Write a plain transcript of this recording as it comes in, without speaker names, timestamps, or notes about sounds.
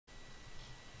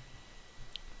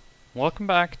Welcome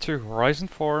back to Horizon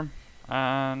 4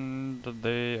 and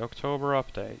the October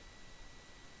update.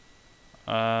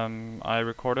 I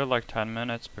recorded like 10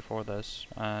 minutes before this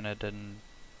and it didn't.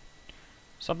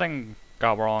 Something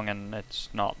got wrong and it's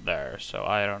not there, so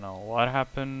I don't know what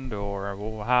happened or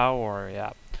how or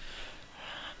yeah.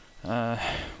 Uh,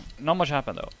 Not much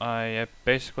happened though. I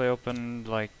basically opened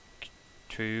like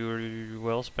 2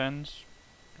 wheel spins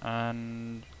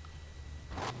and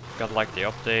got like the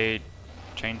update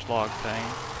changelog thing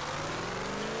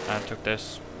and took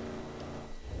this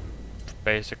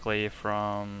basically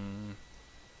from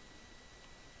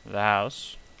the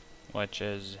house, which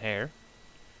is here,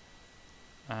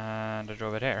 and I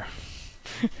drove it here.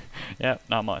 Yeah,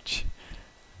 not much.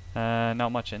 Not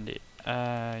much indeed.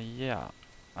 Yeah,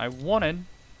 I wanted,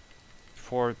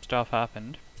 before stuff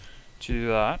happened, to do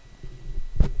that.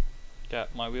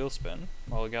 Get my wheel spin.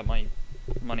 Well, get my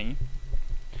money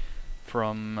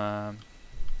from,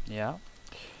 yeah,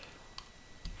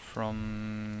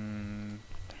 from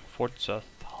Forza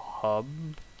hub,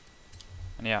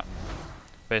 and yeah,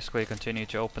 basically continue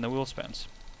to open the wheel spins.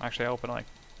 Actually, I opened like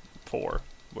 4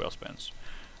 wheel spins.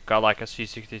 Got like a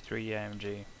C63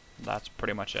 AMG. That's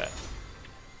pretty much it.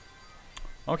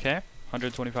 Okay,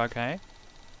 125k.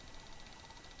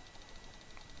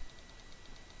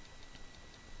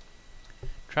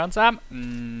 Trans Am?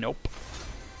 Nope.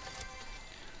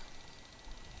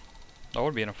 That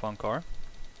would be in a fun car.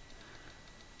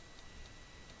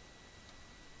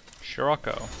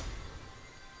 Scirocco.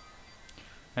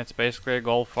 It's basically a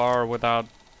Golf R without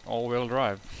all-wheel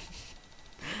drive.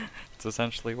 It's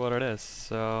essentially what it is,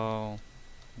 so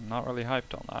not really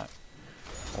hyped on that.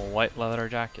 A white leather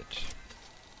jacket.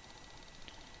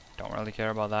 Don't really care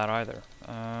about that either.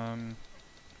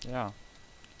 Yeah.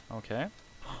 Okay.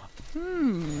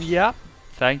 Yeah.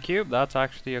 Thank you. That's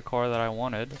actually a car that I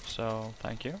wanted, so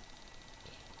thank you.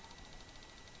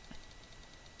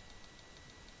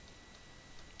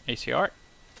 ACR?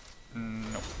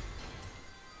 Nope.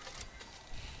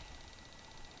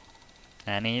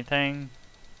 Anything?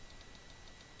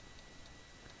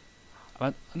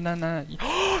 No.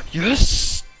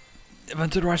 Yes!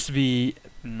 Venture Rush V.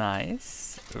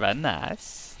 Nice. Very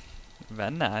nice.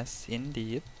 Very nice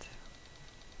indeed.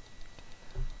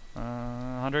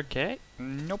 100k?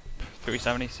 Nope.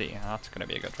 370C. That's gonna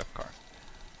be a good drift car.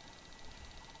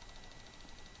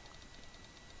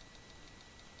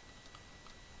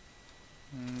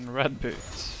 Red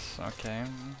boots. Okay.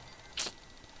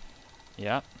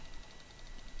 Yeah.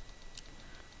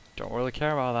 Don't really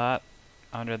care about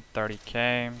that.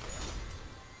 130k.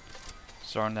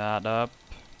 Starting that up.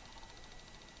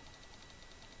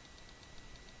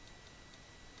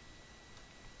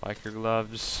 Biker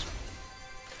gloves.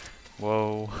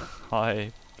 Whoa.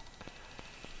 Hi.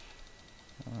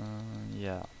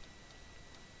 Yeah.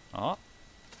 Oh.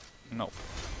 Nope.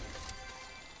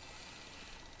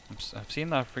 I've seen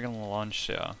that freaking launch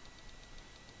a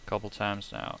couple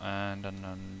times now, and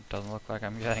doesn't look like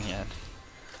I'm getting it.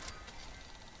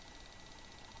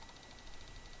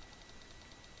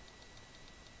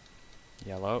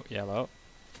 Yellow, yellow.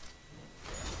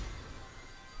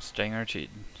 Stinger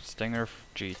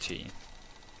GT.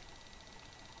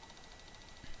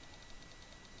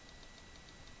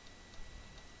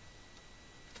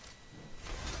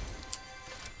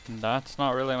 That's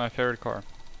not really my favorite car.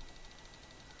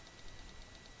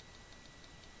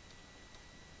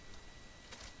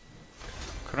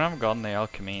 Couldn't have gotten the El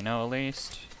Camino at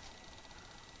least.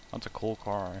 That's a cool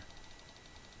car.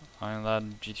 I mean,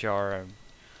 that GTR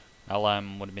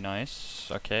LM would be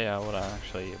nice. Okay, I would have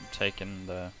actually taken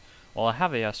the... Well, I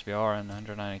have the SVR and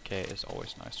 190k is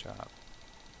always nice to have.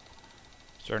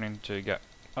 Starting to get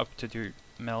up to 2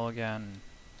 mil again.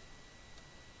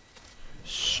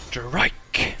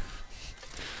 Strike!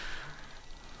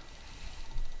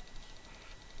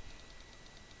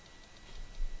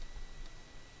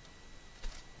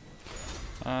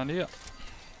 And yeah.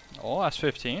 Oh,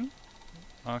 S15?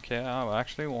 Okay, I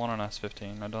actually want an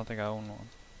S15. I don't think I own one.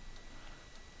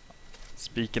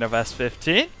 Speaking of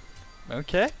S15,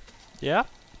 okay, yeah.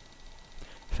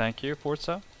 Thank you,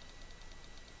 Forza.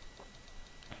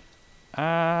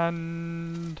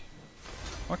 And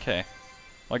okay,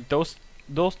 like those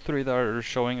 3 that are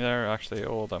showing there, actually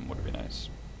all of them would be nice.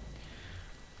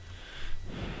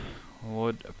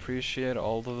 Would appreciate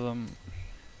all of them.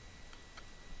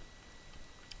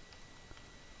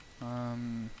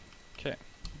 Okay.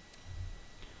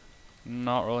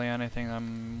 Not really anything I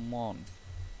want.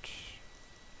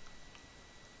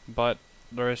 But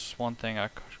there is one thing I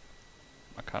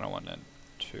kind of wanted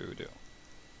to do.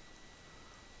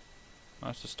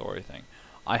 That's the story thing.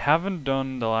 I haven't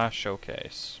done the last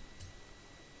showcase.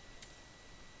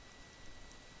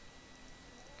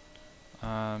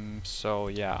 So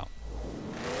yeah.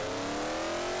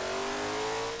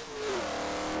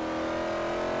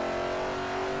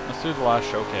 Let's do the last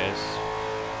showcase.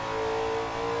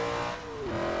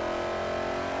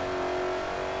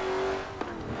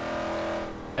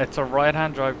 It's a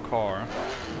right-hand drive car.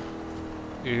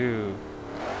 Ew.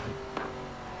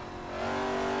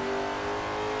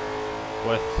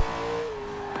 With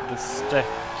the stick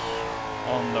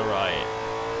on the right.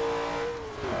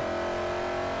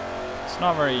 It's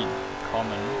not very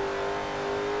common.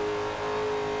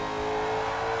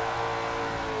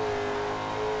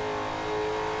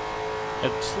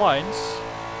 It slides.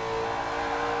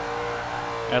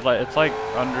 It's like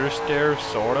understeer,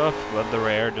 sort of, but the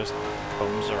rear just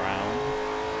comes around.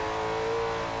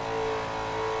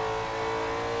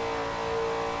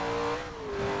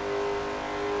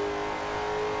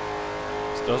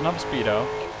 This doesn't have a speedo.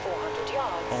 In 400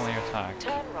 yards, Only attack.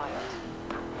 turn right.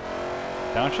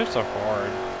 Downshifts are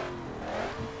hard.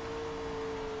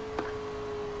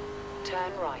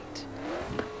 Turn right.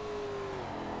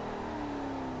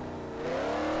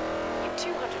 In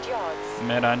 200 yards,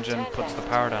 Mid-engine turn puts the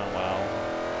left. power down well.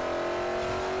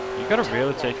 You gotta Turn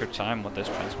really take left. your time with this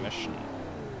transmission.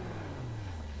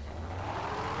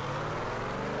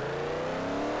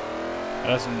 It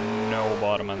has no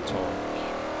bottom end torque.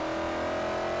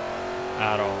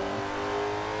 At all.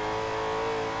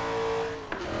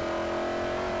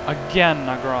 Again,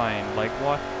 a grind. Like,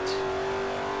 what?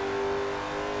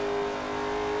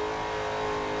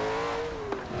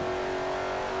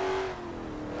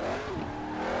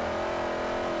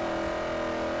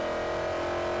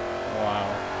 Wow.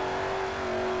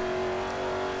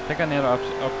 I think I need an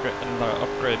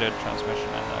upgraded transmission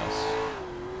in this.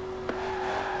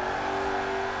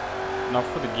 Not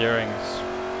for the gearings.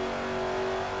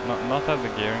 Not that the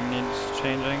gearing needs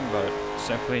changing, but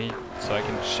simply so I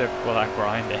can shift without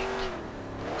grinding.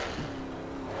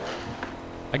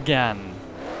 Again.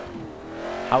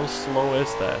 How slow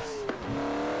is this?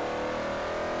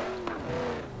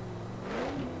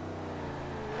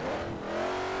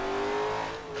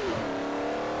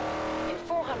 In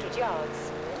 400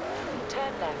 yards,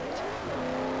 turn left.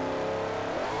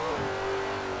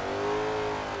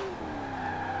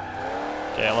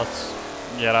 Okay, let's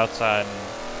get outside and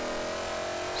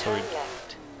so we Turn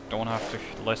left. don't have to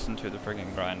listen to the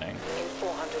friggin' grinding. In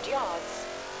 400 yards,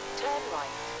 turn right.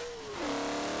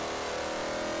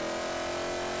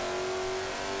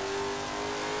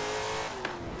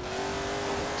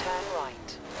 Turn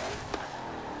right.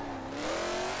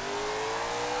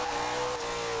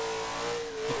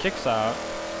 It kicks out,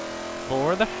 but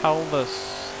where the hell does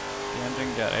the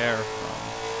engine get air from?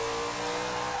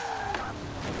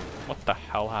 What the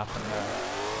hell happened there?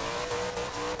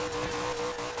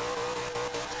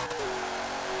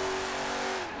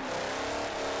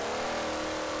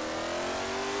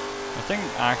 The thing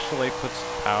actually puts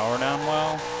power down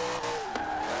well,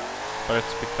 but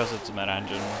it's because it's a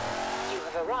mid-engine. You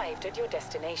have arrived at your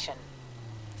destination.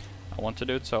 I want to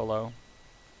do it solo.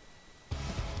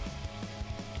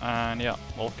 And yeah,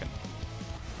 Vulcan.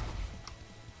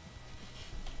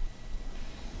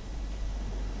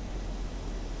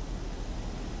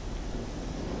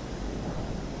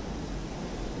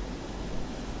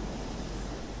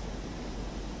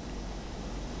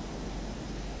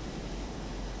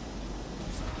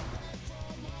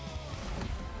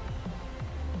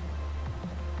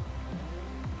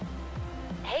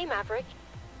 Hey Maverick,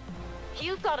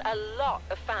 you've got a lot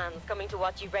of fans coming to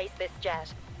watch you race this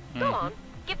jet. Go on,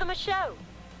 give them a show.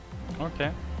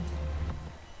 Okay.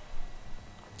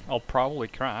 I'll probably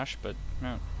crash, but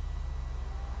yeah.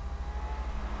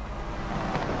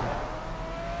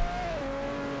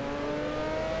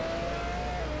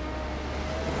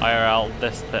 IRL,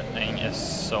 this thing is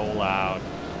so loud.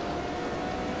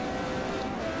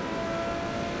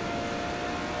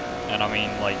 And I mean,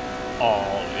 like,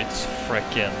 oh, it's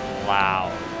freaking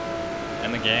loud.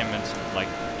 In the game, it's like,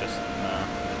 just, nah.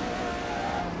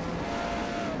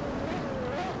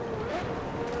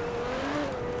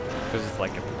 Because it's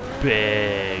like a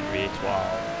big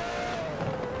V12.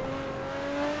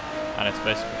 And it's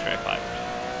basically straight piped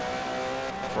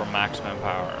for maximum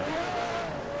power.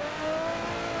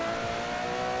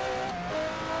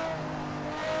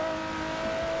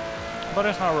 But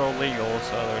it's not road legal,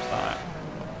 so there's that.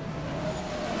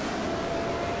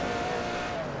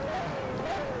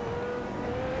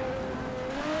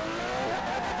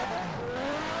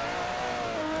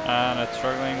 And it's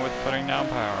struggling with putting down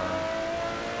power,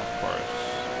 of course.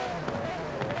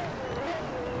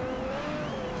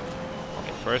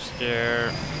 Okay, first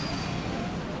gear.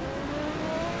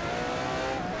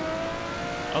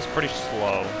 That was pretty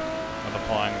slow. with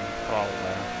applying throttle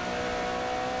there.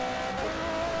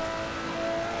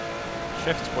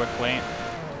 Shift quickly.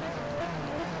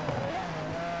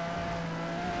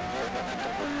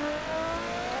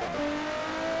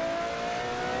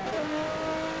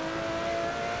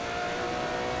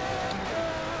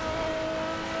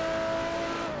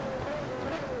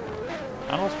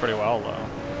 Handles pretty well though.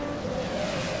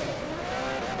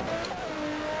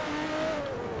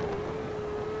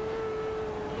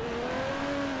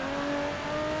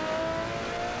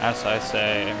 As I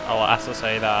say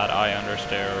that I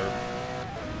understeer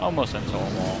almost into a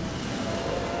wall.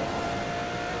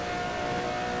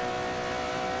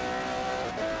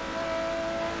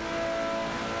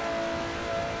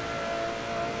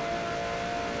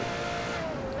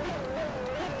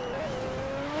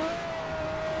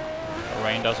 The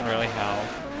rain doesn't really help.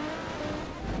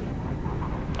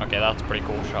 Okay, that's a pretty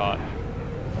cool shot.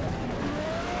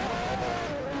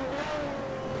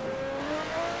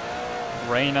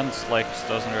 Rain and slicks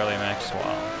doesn't really mix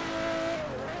well.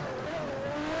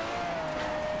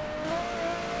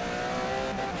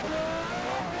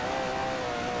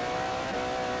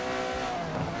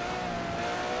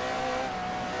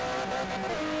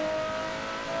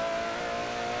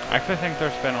 I actually think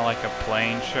there's been like a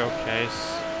plane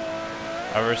showcase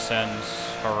ever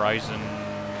since Horizon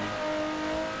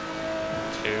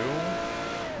 2.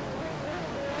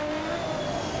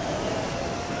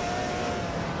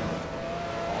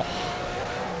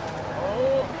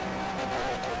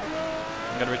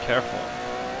 I'm gonna be careful,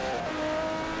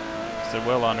 because it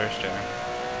will understeer.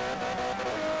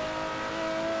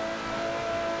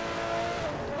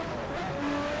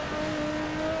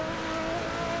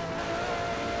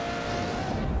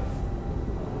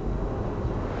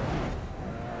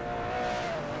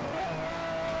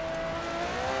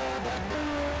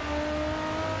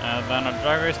 And then a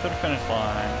drag race to the finish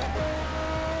line.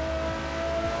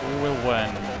 Who will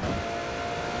win?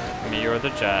 Me or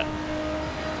the jet?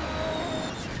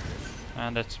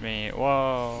 And it's me.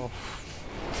 Whoa.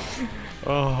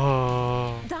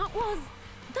 Oh. That was...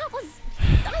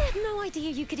 I had no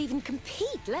idea you could even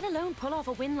compete, let alone pull off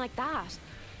a win like that.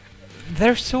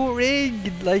 They're so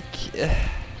rigged. Like,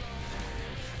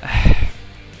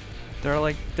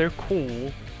 they're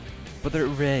cool, but they're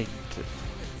rigged.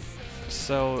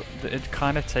 So it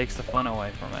kind of takes the fun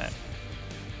away from it.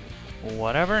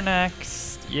 Whatever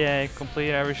next. Yay,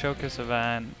 complete every showcase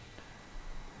event.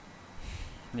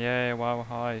 Yay, wow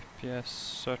hype. Yes,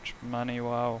 such many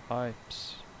wow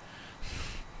hypes.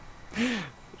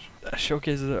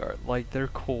 Showcases are like, they're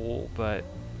cool, but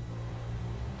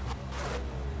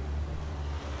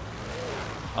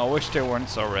I wish they weren't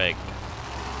so rigged.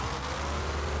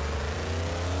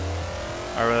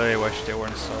 I really wish they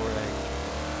weren't so rigged.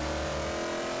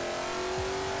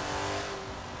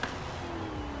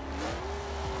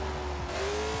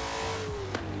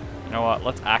 You know what,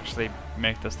 let's actually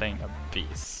make this thing a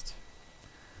beast.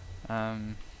 I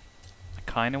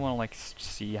kinda wanna like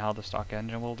see how the stock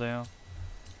engine will do,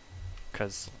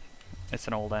 cause it's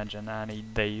an old engine and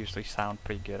they usually sound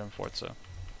pretty good in Forza.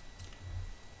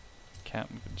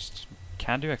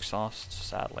 Can't do exhaust,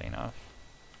 sadly enough.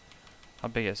 How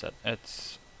big is it?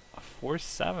 It's a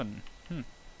 4.7.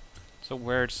 It's a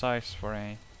weird size for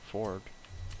a Ford.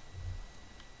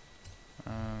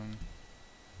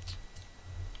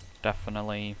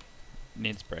 Definitely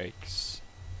needs brakes.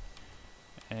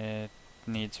 It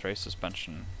needs race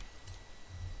suspension.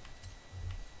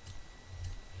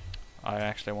 I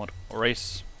actually want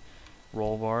race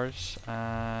roll bars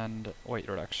and weight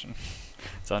reduction.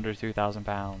 It's under 2,000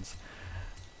 pounds.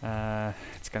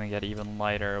 It's gonna get even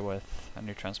lighter with a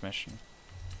new transmission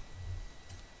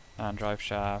and drive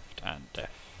shaft and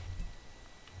diff.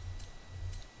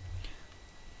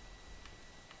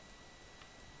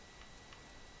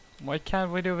 Why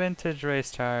can't we do vintage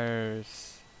race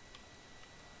tires?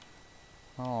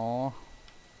 Oh,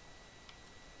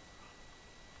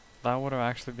 that would have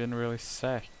actually been really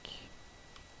sick.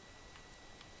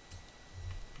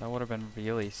 That would have been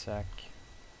really sick.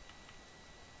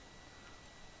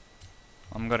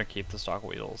 I'm gonna keep the stock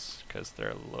wheels because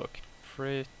they look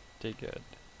pretty good.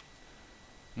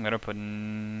 I'm gonna put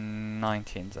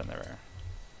 19s in the rear.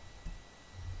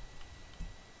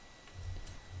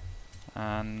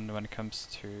 And when it comes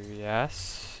to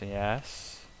yes,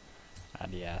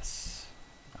 and yes,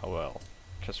 I will,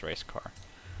 because race car.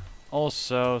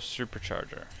 Also,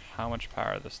 supercharger. How much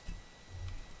power this?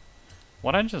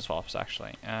 What engine swaps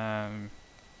actually? 5.2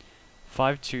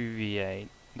 V8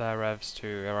 that revs to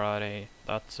Irati.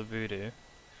 That's a voodoo.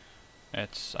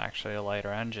 It's actually a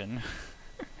lighter engine.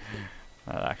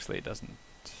 That actually doesn't.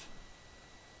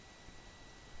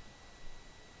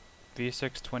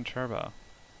 V6 twin turbo,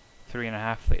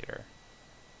 3.5 liter.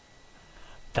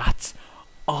 That's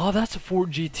that's a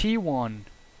Ford GT one.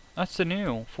 That's the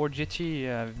new Ford GT.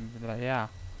 Yeah,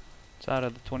 it's out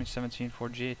of the 2017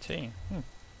 Ford GT.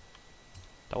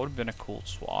 That would have been a cool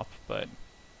swap, but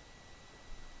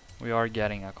we are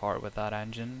getting a car with that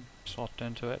engine swapped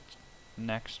into it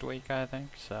next week, I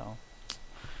think. So,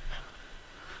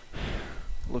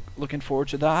 looking forward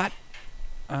to that.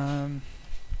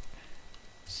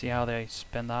 See how they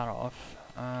spin that off.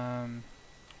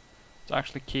 To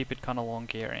actually keep it kind of long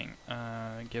gearing,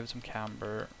 give some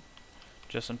camber,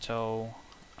 just until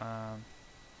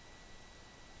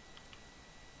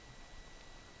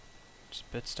just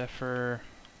a bit stiffer.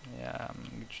 Yeah,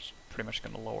 I'm just pretty much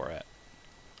gonna lower it.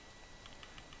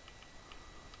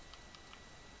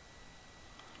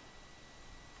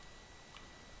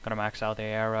 Gonna max out the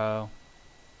aero.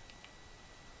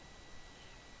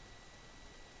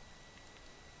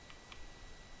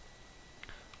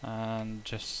 And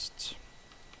just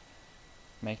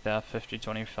make that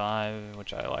 50-25,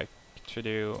 which I like to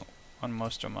do on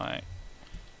most of my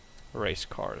race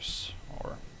cars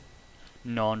or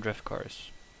non-drift cars,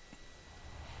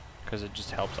 because it just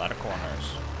helps out of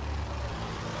corners.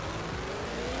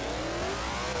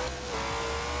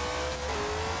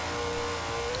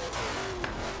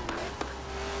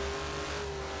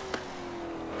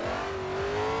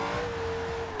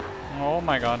 Oh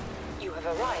my god. You have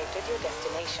arrived at your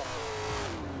destination.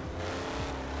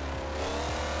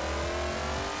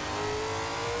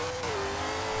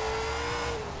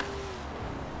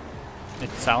 It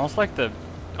sounds like the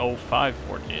 05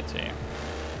 Ford GT.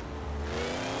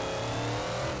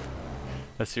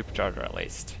 The supercharger, at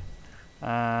least.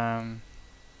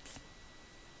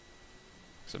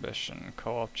 Exhibition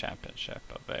co-op championship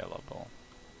available.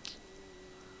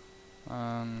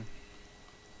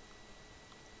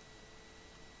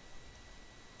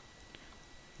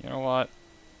 You know what?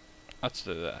 Let's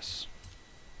do this.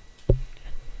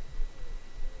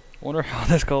 Wonder how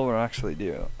this car will actually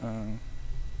do.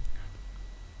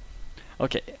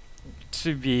 Okay,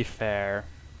 to be fair,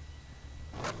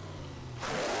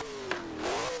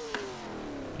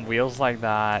 wheels like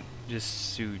that just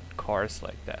suit cars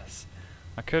like this.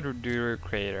 I could do a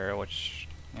creator, which,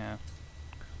 yeah,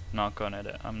 I'm not gonna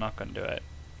do it.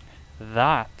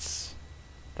 That's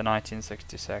the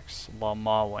 1966 Le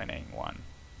Mans winning one.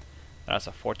 That's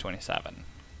a 427.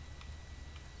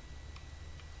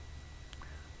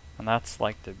 And that's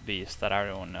like the beast that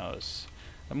everyone knows.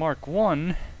 The Mark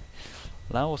 1,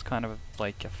 that was kind of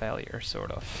like a failure,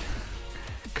 sort of.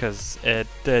 Because it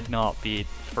did not beat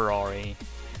Ferrari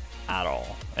at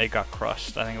all. It got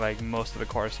crushed. I think like most of the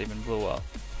cars even blew up.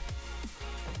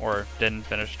 Or didn't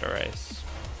finish the race.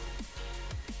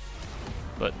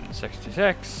 But in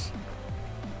 66,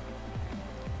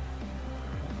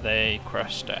 they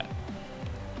crushed it.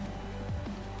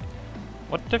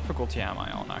 What difficulty am I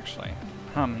on, actually?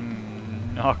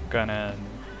 I'm not gonna...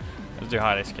 Let's do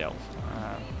highly scaled.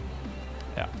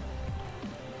 Yeah.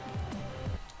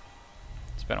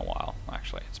 It's been a while,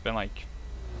 actually. It's been like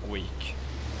a week.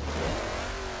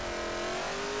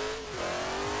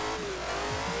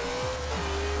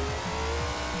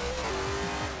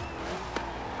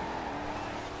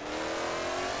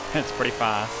 It's pretty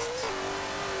fast.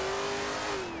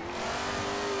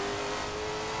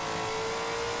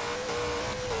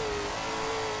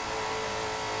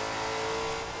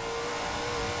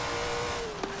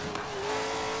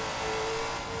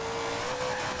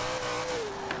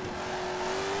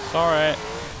 Sorry.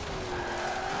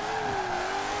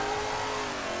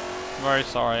 Very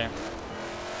sorry.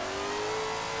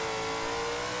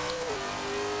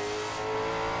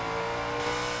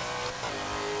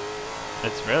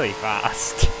 It's really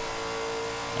fast.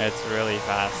 It's really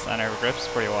fast, and it grips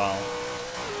pretty well.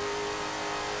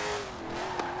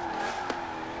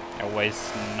 It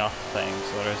weighs nothing,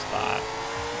 so there's that.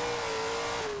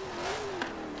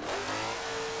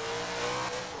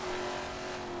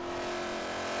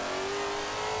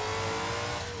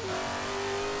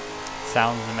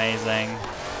 Sounds amazing.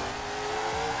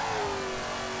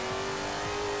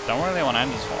 Don't really want to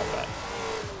engine swap it.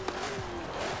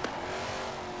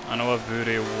 I know a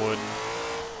Voodoo would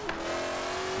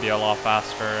be a lot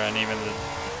faster, and even the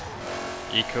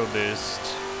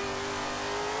EcoBoost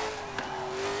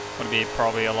would be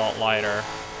probably a lot lighter.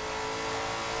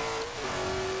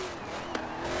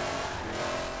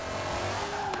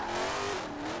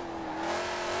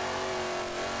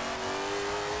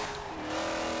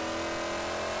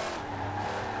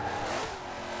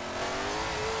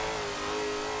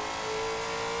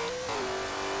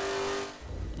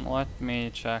 Let me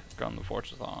check on the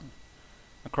Forza.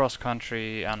 across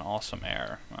country and awesome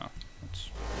air. Well, it's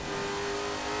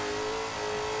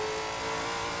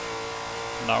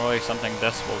not really something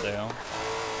this will do.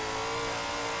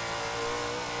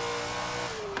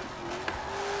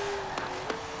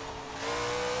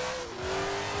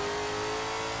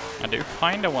 I do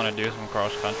kinda wanna do some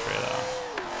cross country though.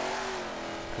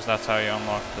 Because that's how you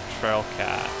unlock the Trail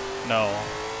Cat. No.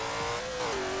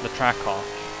 The Trackhawk.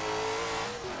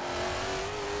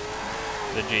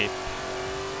 The Jeep.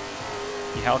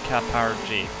 The Hellcat powered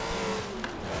Jeep.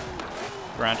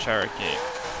 Grand Cherokee.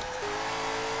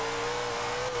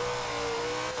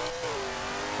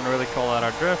 Wouldn't really call that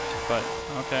our drift, but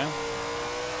okay.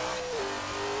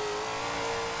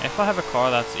 If I have a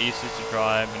car that's easy to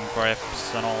drive and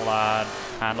grips and all that,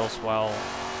 handles well,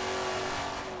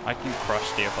 I can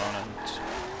crush the opponent.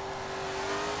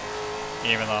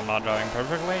 Even though I'm not driving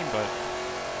perfectly, but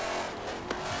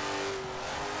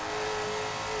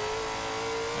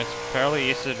it's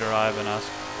fairly easy to drive and has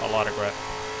a lot of grip.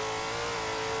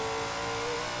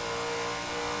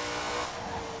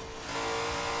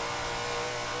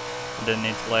 Didn't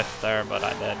need to lift there, but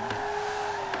I did.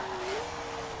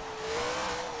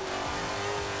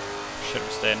 Should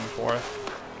have stayed in fourth.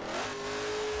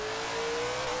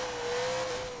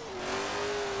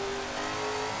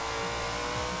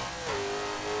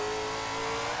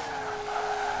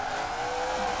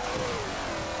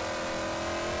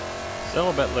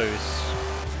 Still a bit loose.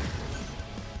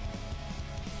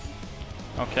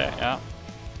 Okay, yeah.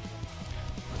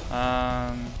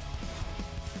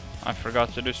 I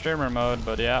forgot to do streamer mode,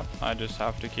 but yeah, I just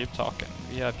have to keep talking.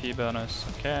 VIP bonus,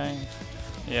 okay.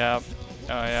 Yep.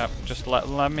 Oh yeah, just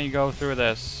let me go through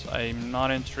this. I'm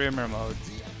not in streamer mode.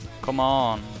 Come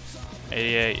on.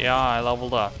 88, yeah, I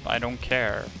leveled up. I don't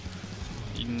care.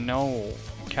 No.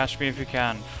 Catch me if you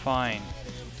can, fine.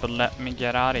 But let me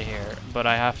get out of here. But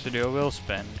I have to do a wheel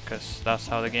spin, because that's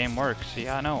how the game works.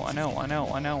 Yeah, I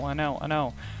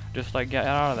know. Just like, get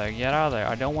out of there, get out of there.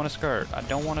 I don't want to skirt. I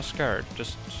don't want to skirt.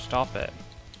 Just stop it.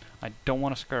 I don't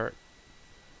want to skirt.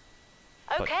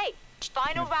 Okay,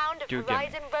 final round of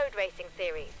Horizon Road Racing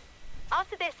Series.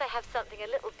 After this, I have something a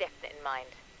little different in mind.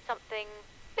 Something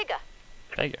bigger.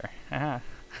 Bigger?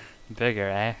 Bigger,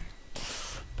 eh?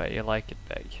 Bet you like it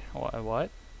big.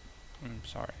 What? I'm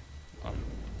sorry.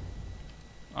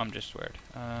 I'm just weird.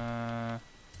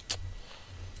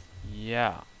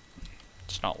 Yeah.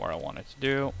 It's not what I wanted to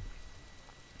do.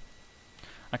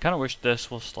 I kind of wish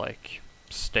this was like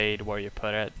stayed where you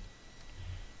put it,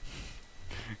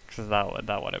 because that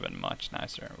would have been much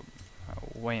nicer,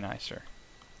 way nicer.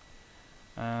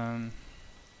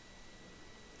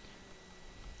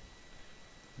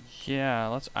 Yeah,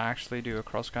 let's actually do a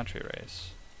cross-country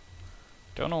race.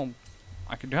 Don't know.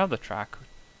 I could have the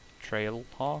Trail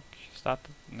Hawk. Is that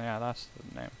yeah, that's the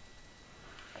name.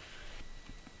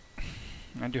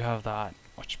 I do have that,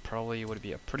 which probably would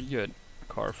be a pretty good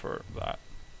car for that.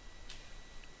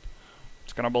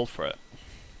 Just gonna build for it.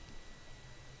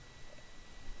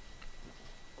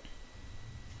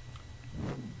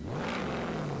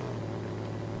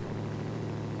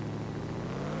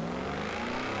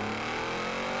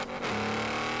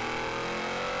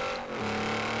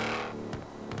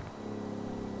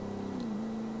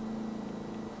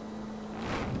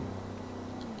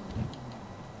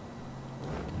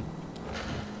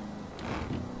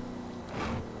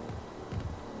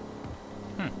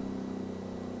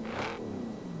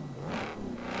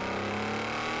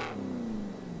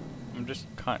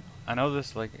 I know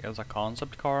this like is a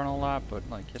concept car and all that, but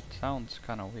like it sounds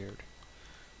kind of weird.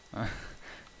 If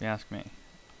you ask me.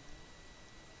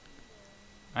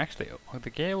 Actually, the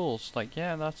gables, like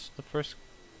yeah, that's the first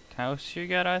house you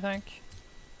get, I think.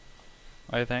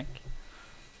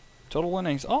 Total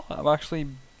winnings. Oh, I'm actually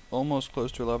almost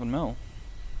close to 11 mil.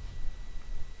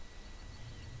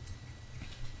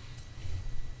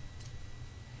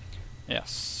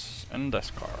 Yes, in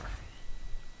this car.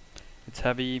 It's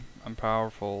heavy and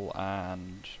powerful,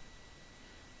 and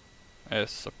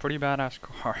it's a pretty badass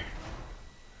car.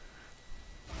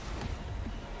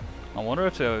 I wonder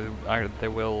if they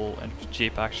will, if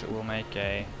Jeep actually will make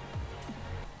a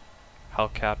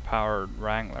Hellcat powered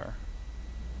Wrangler.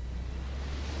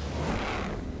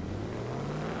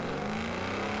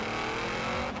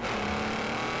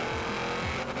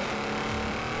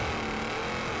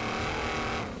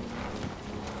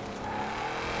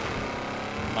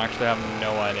 Actually, I have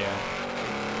no idea.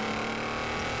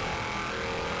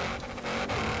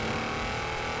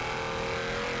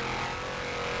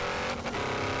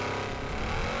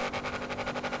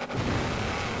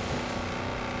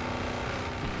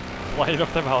 Flight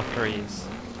of the Valkyries.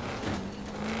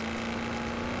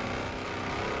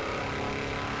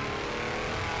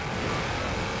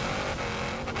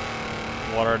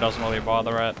 water doesn't really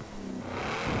bother it.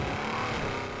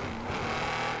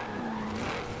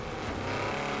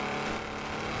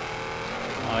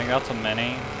 I think that's a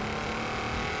mini.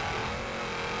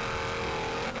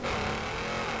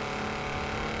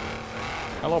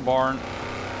 Hello, barn.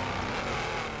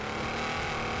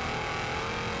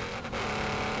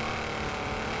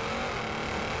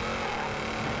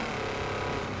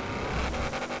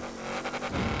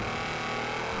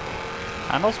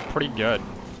 Handles pretty good.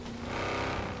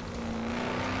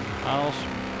 Handles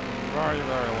very,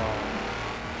 very well.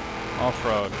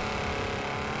 Off-road.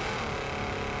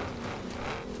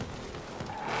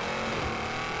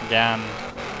 Again,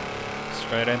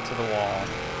 straight into the wall.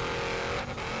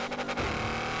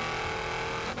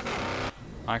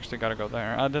 I actually gotta go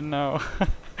there. I didn't know.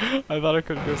 I thought I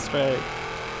could go straight.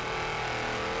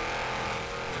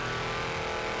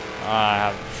 I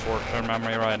have short-term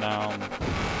memory right now. I'm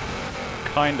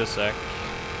kinda sick.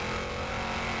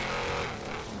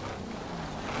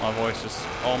 My voice is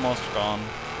almost gone.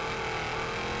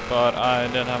 But I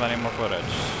didn't have any more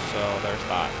footage, so there's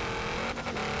that.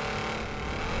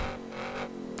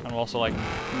 I'm also like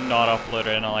not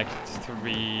uploaded in like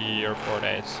 3 or 4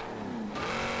 days.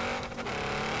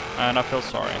 And I feel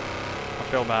sorry. I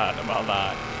feel bad about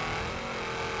that.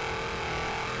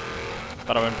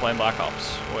 But I've been playing Black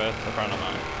Ops with a friend of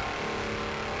mine.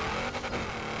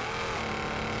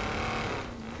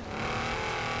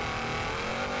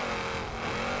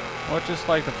 Which is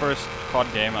like the first COD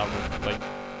game I've like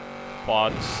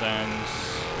bought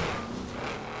since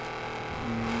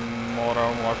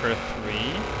Modern Warfare 3.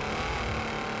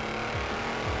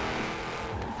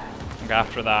 Like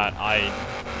after that, I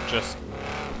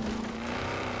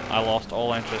lost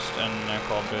all interest in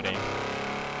Call of Duty.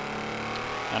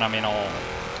 And I mean all.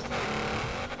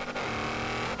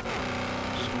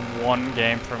 Just one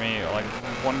game for me, like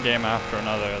one game after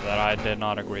another that I did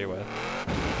not agree with.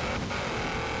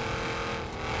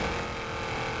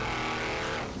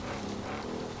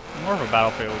 I'm more of a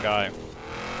Battlefield guy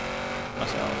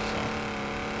myself, so.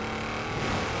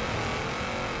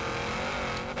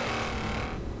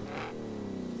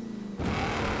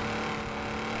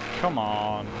 Come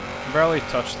on. Barely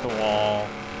touched the wall.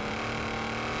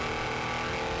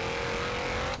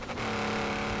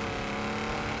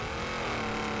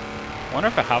 Wonder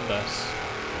if I have this.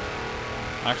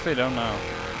 I actually don't know.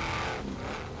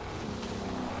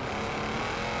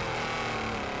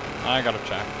 I gotta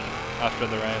check after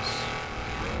the race.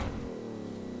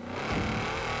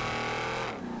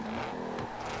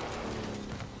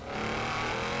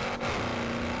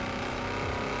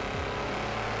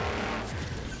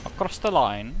 Across the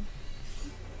line.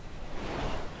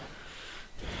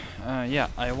 Yeah,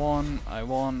 I won. That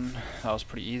was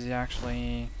pretty easy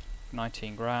actually.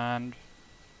 19 grand.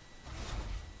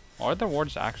 Are the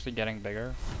awards actually getting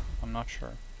bigger? I'm not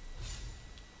sure.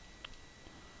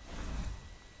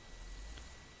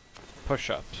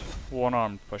 Push-up.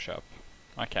 One-armed push-up.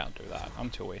 I can't do that. I'm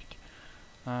too weak.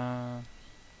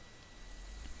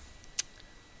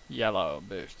 Yellow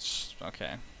boots.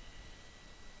 Okay.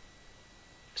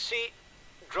 See,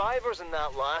 drivers in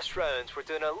that last round were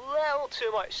doing a little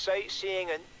too much sightseeing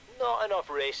and not enough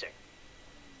racing.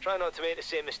 Try not to make the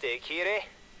same mistake here, eh?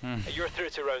 You're through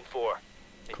to round 4.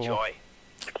 Cool. Enjoy.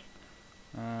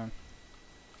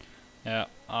 Yeah,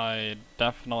 I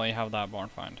definitely have that barn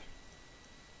find.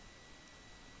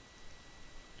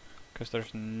 Because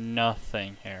there's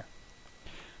nothing here.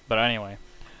 But anyway,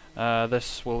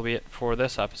 this will be it for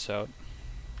this episode.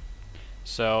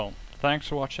 So, thanks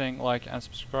for watching, like and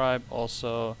subscribe.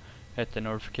 Also, hit the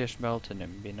notification bell to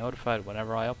be notified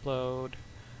whenever I upload.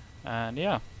 And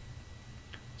yeah,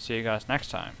 see you guys next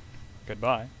time.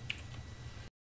 Goodbye.